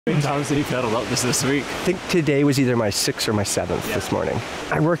How many times did he pedal up this week? I think today was either my 6th or my 7th this morning.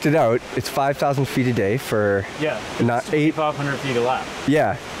 I worked it out. It's 5,000 feet a day for not 8,500 feet a lap.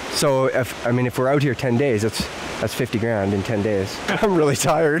 Yeah. So if we're out here 10 days, that's 50 grand in 10 days. I'm really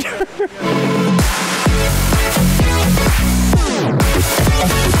tired.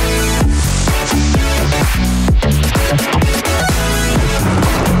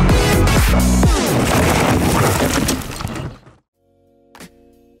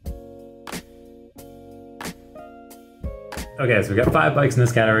 Okay, so we got 5 bikes in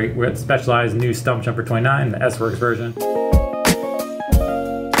this category. We're at the specialized new Stumpjumper 29, the S-Works version.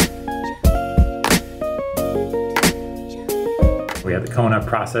 We have the Kona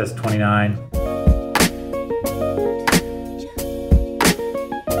Process 29.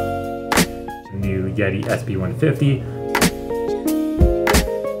 The new Yeti SB150.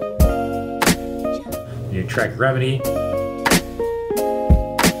 New Trek Remedy.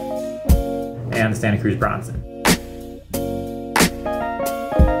 And the Santa Cruz Bronson.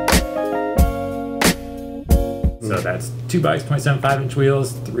 So that's 2 bikes, 27.5-inch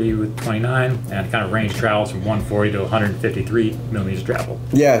wheels, 3 with 29, and kind of range travels from 140 to 153 millimeters travel.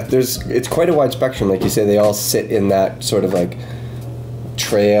 Yeah, it's quite a wide spectrum. Like you say, they all sit in that sort of like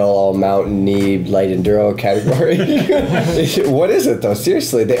trail, mountain-y, light enduro category. What is it though?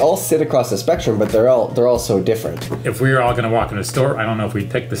 Seriously, they all sit across the spectrum, but they're all so different. If we were all going to walk into a store, I don't know if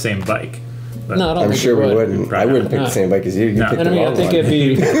we'd pick the same bike. No, I don't I'm think sure we would. wouldn't. I wouldn't pick the same bike as you. You picked and I mean, I think it'd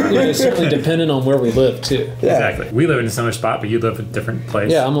be certainly dependent on where we live too. Yeah. Exactly. We live in a similar spot, but you live in a different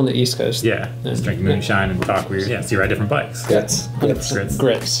place. Yeah, I'm on the East Coast. Yeah, just drink moonshine and talk weird. Yeah, so you ride different bikes. Grits.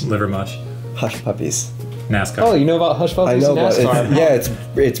 Grits. Liver mush. Hush puppies. NASCAR. Oh, you know about hush puppies? I know and about NASCAR. it.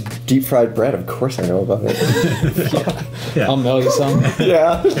 Yeah, it's deep fried bread. Of course I know about it. Yeah. I'll mail you some.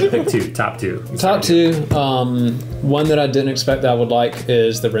 Yeah. Pick 2, top 2. Top 2. One that I didn't expect that I would like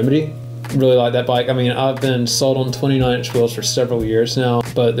is the Remedy. Really like that bike. I mean, I've been sold on 29-inch wheels for several years now,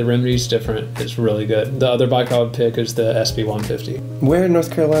 but the Remedy's different. It's really good. The other bike I would pick is the SB150. Where in North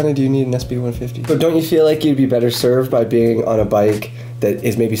Carolina do you need an SB150? But don't you feel like you'd be better served by being on a bike that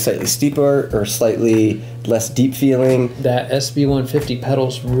is maybe slightly steeper or slightly less deep feeling? That SB150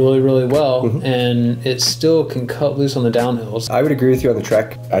 pedals really, really well, and it still can cut loose on the downhills. I would agree with you on the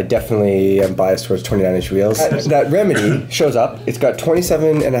Trek. I definitely am biased towards 29-inch wheels. That Remedy shows up. It's got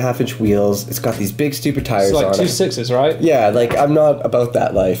 27.5-inch wheels. It's got these big stupid tires It's like on 2 it. 6s, right? Yeah, like I'm not about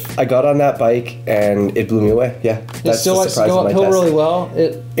that life. I got on that bike and it blew me away. Yeah, It still likes to go uphill really well.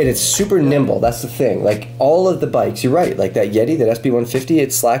 And it's super nimble. That's the thing. Like all of the bikes, you're right. Like that Yeti, that SB150,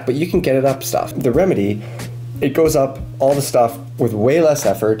 it's slack, but you can get it up stuff. The Remedy, it goes up all the stuff with way less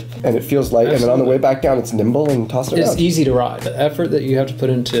effort, and it feels light. And then on the way back down, it's nimble and tossed around. It's easy to ride. The effort that you have to put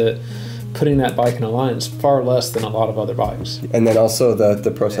into putting that bike in a line is far less than a lot of other bikes. And then also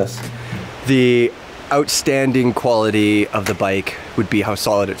the process. The outstanding quality of the bike would be how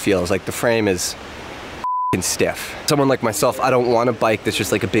solid it feels. Like the frame is stiff. Someone like myself, I don't want a bike that's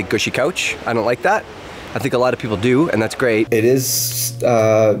just like a big gushy couch. I don't like that. I think a lot of people do, and that's great. It is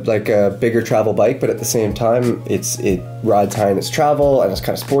like a bigger travel bike, but at the same time, it rides high in its travel, and it's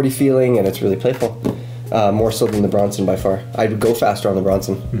kind of sporty feeling, and it's really playful. More so than the Bronson by far. I would go faster on the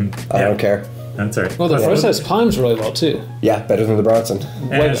Bronson. I don't care. That's right. Well, the process climbs really well too. Yeah, better than the Bronson.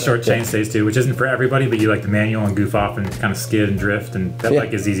 And short chainstays too, which isn't for everybody, but you like the manual and goof off and kind of skid and drift, and that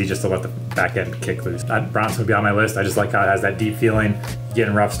bike is easy just to let the back end kick loose. Bronson would be on my list. I just like how it has that deep feeling. You get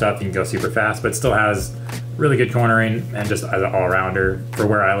in rough stuff, you can go super fast, but it still has really good cornering and just as an all-rounder for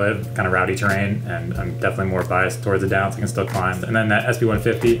where I live, kind of rowdy terrain, and I'm definitely more biased towards the downs. I can still climb. And then that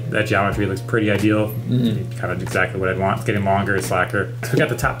SB150, that geometry looks pretty ideal. Kind of exactly what I'd want. It's getting longer, it's slacker. So we got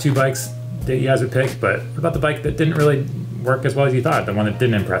the top 2 bikes that you guys would pick, but what about the bike that didn't really work as well as you thought, the one that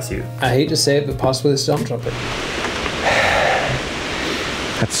didn't impress you? I hate to say it, but possibly the Stumpjumper.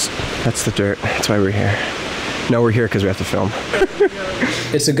 That's the dirt. That's why we're here. No, we're here because we have to film.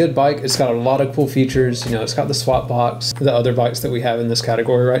 It's a good bike. It's got a lot of cool features. You know, it's got the swap box. The other bikes that we have in this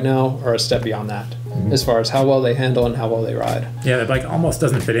category right now are a step beyond that, as far as how well they handle and how well they ride. Yeah, the bike almost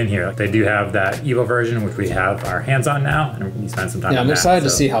doesn't fit in here. They do have that Evo version, which we have our hands on now, and we spend some time on that. I'm excited to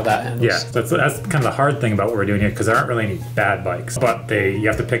see how that handles. Yeah, that's kind of the hard thing about what we're doing here, because there aren't really any bad bikes, but you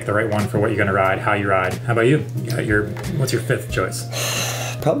have to pick the right one for what you're going to ride, how you ride. How about you? What's your 5th choice?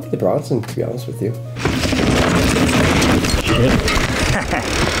 Probably the Bronson, to be honest with you.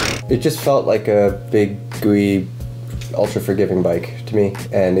 It just felt like a big, gooey, ultra-forgiving bike to me,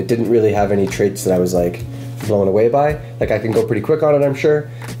 and it didn't really have any traits that I was like, blown away by. Like I can go pretty quick on it, I'm sure.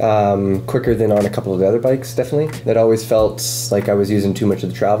 Quicker than on a couple of the other bikes, definitely. It always felt like I was using too much of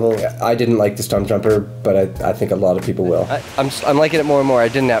the travel. I didn't like the Stumpjumper, but I think a lot of people will. I'm liking it more and more. I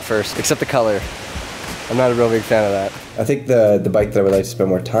didn't at first, except the color. I'm not a real big fan of that. I think the bike that I would like to spend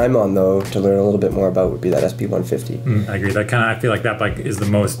more time on, though, to learn a little bit more about would be that SB150. I agree. I feel like that bike is the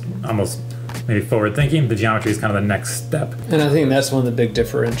most, almost maybe forward thinking. The geometry is kind of the next step. And I think that's one of the big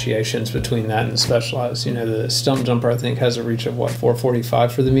differentiations between that and Specialized. You know, the Stumpjumper I think has a reach of what,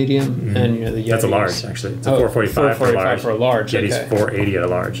 445 for the medium, and you know the Yeti's. That's a large actually. It's a 445 for a large. Yeti's okay. 480 at a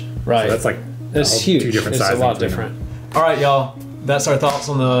large. Right. So that's like it's huge. Two different sizes. It's a lot different. All right, y'all. That's our thoughts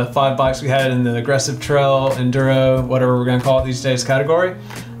on the 5 bikes we had in the aggressive trail, enduro, whatever we're gonna call it these days category.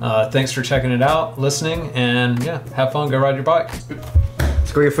 Thanks for checking it out, listening, and yeah, have fun. Go ride your bike.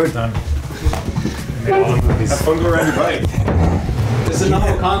 Let's go get food. Done. Have fun, go ride your bike. It's a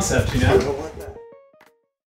novel concept, you know.